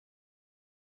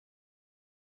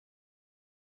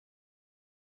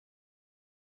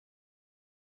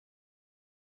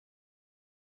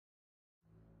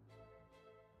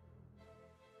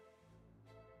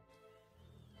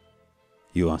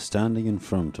You are standing in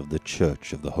front of the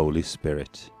Church of the Holy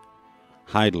Spirit,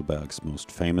 Heidelberg's most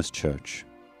famous church.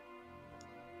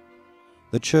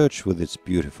 The church, with its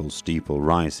beautiful steeple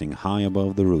rising high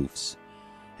above the roofs,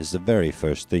 is the very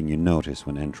first thing you notice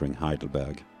when entering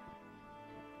Heidelberg.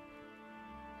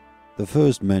 The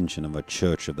first mention of a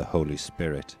Church of the Holy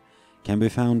Spirit can be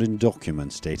found in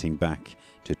documents dating back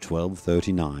to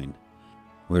 1239,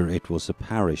 where it was a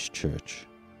parish church.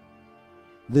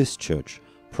 This church,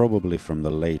 probably from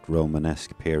the late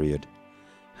Romanesque period,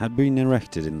 had been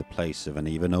erected in the place of an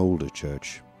even older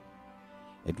church.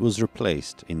 It was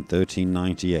replaced in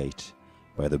 1398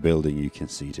 by the building you can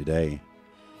see today,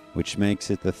 which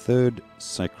makes it the third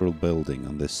sacral building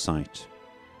on this site.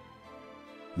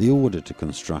 The order to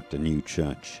construct a new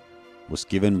church was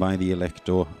given by the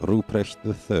Elector Ruprecht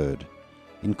III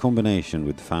in combination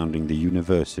with founding the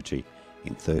university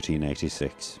in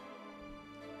 1386.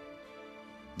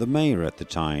 The mayor at the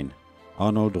time,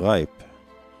 Arnold Reip,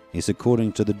 is,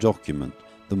 according to the document,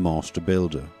 the master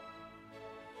builder.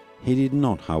 He did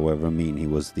not, however, mean he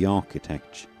was the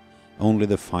architect, only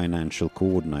the financial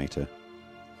coordinator.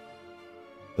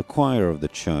 The choir of the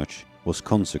church was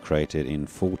consecrated in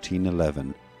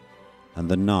 1411, and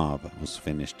the nave was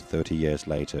finished 30 years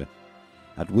later,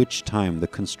 at which time the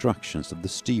constructions of the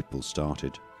steeple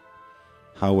started.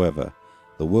 However,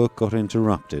 the work got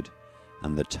interrupted,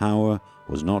 and the tower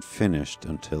was not finished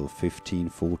until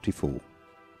 1544.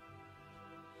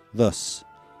 Thus,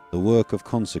 the work of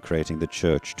consecrating the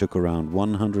church took around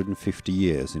 150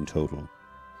 years in total.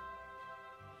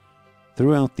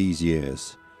 Throughout these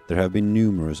years, there have been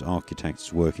numerous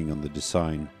architects working on the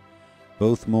design,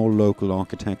 both more local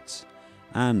architects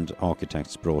and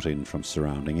architects brought in from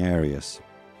surrounding areas.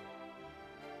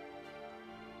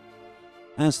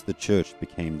 As the church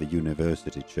became the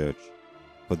university church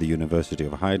for the University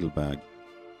of Heidelberg,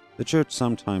 the church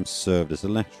sometimes served as a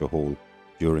lecture hall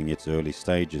during its early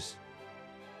stages.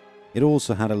 It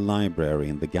also had a library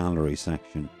in the gallery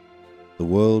section, the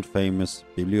world-famous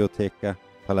Bibliotheca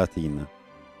Palatina,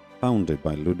 founded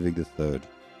by Ludwig III.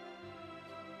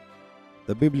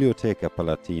 The Bibliotheca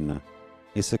Palatina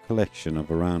is a collection of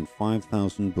around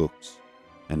 5,000 books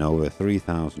and over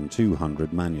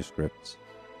 3,200 manuscripts.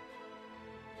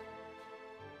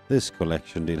 This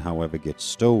collection did, however, get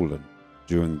stolen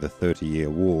during the 30-Year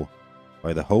War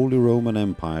by the Holy Roman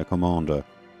Empire commander,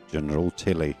 General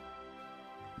Tilly.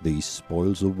 These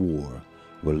spoils of war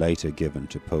were later given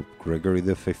to Pope Gregory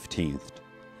XV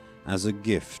as a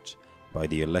gift by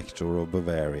the Elector of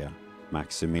Bavaria,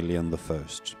 Maximilian I.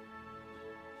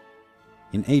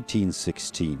 In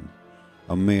 1816,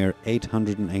 a mere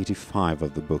 885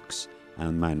 of the books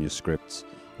and manuscripts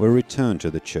were returned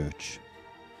to the church.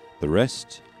 The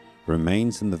rest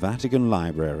remains in the Vatican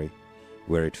Library,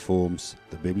 where it forms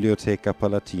the Bibliotheca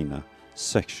Palatina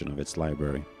section of its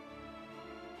library.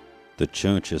 The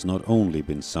church has not only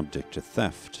been subject to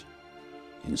theft.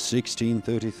 In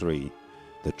 1633,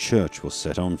 the church was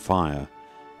set on fire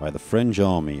by the French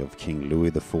army of King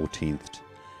Louis XIV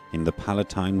in the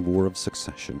Palatine War of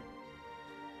Succession.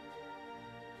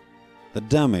 The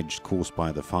damage caused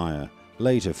by the fire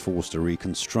later forced a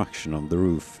reconstruction of the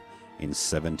roof in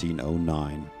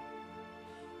 1709.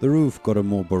 The roof got a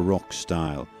more Baroque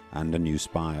style and a new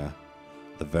spire,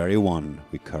 the very one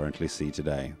we currently see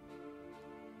today.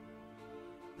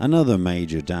 Another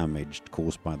major damage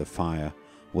caused by the fire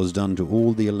was done to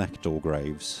all the elector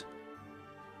graves.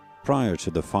 Prior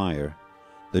to the fire,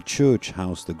 the church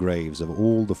housed the graves of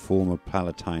all the former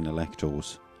Palatine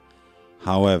electors.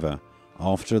 However,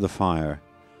 after the fire,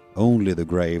 only the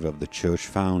grave of the church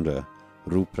founder,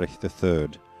 Ruprecht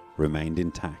III, remained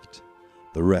intact.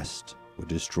 The rest were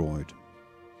destroyed.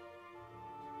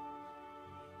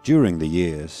 During the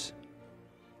years,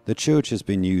 the church has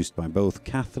been used by both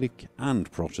Catholic and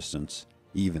Protestants,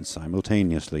 even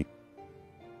simultaneously.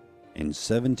 In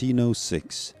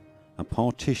 1706, a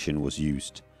partition was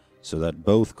used so that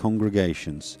both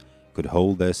congregations could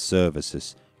hold their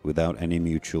services without any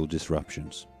mutual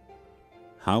disruptions.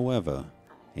 However,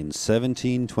 in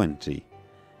 1720,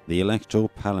 the Elector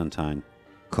Palatine,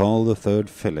 Karl III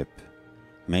Philip,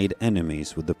 made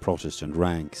enemies with the Protestant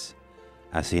ranks,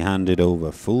 as he handed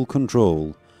over full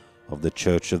control of the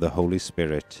Church of the Holy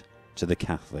Spirit to the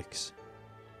Catholics.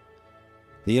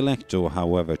 The Elector,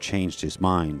 however, changed his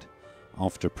mind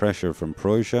after pressure from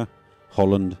Prussia,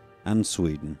 Holland, and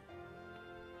Sweden.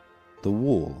 The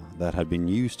wall that had been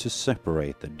used to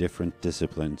separate the different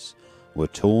disciplines were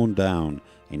torn down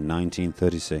in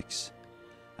 1936,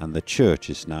 and the church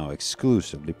is now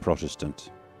exclusively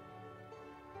Protestant.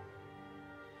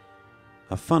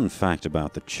 A fun fact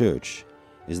about the church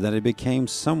is that it became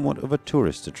somewhat of a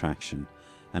tourist attraction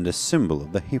and a symbol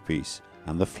of the hippies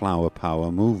and the flower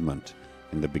power movement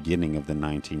in the beginning of the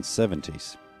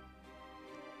 1970s.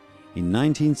 In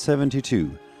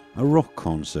 1972, a rock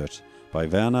concert by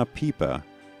Werner Pieper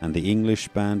and the English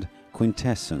band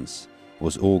Quintessence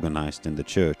was organized in the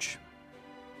church.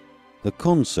 The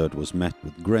concert was met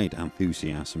with great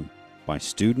enthusiasm by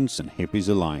students and hippies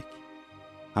alike.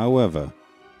 However,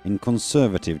 in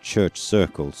conservative church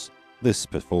circles, this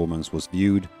performance was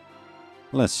viewed,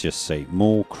 let's just say,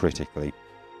 more critically.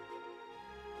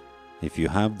 If you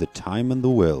have the time and the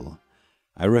will,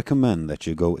 I recommend that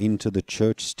you go into the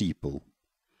church steeple.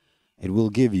 It will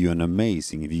give you an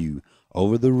amazing view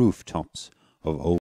over the rooftops of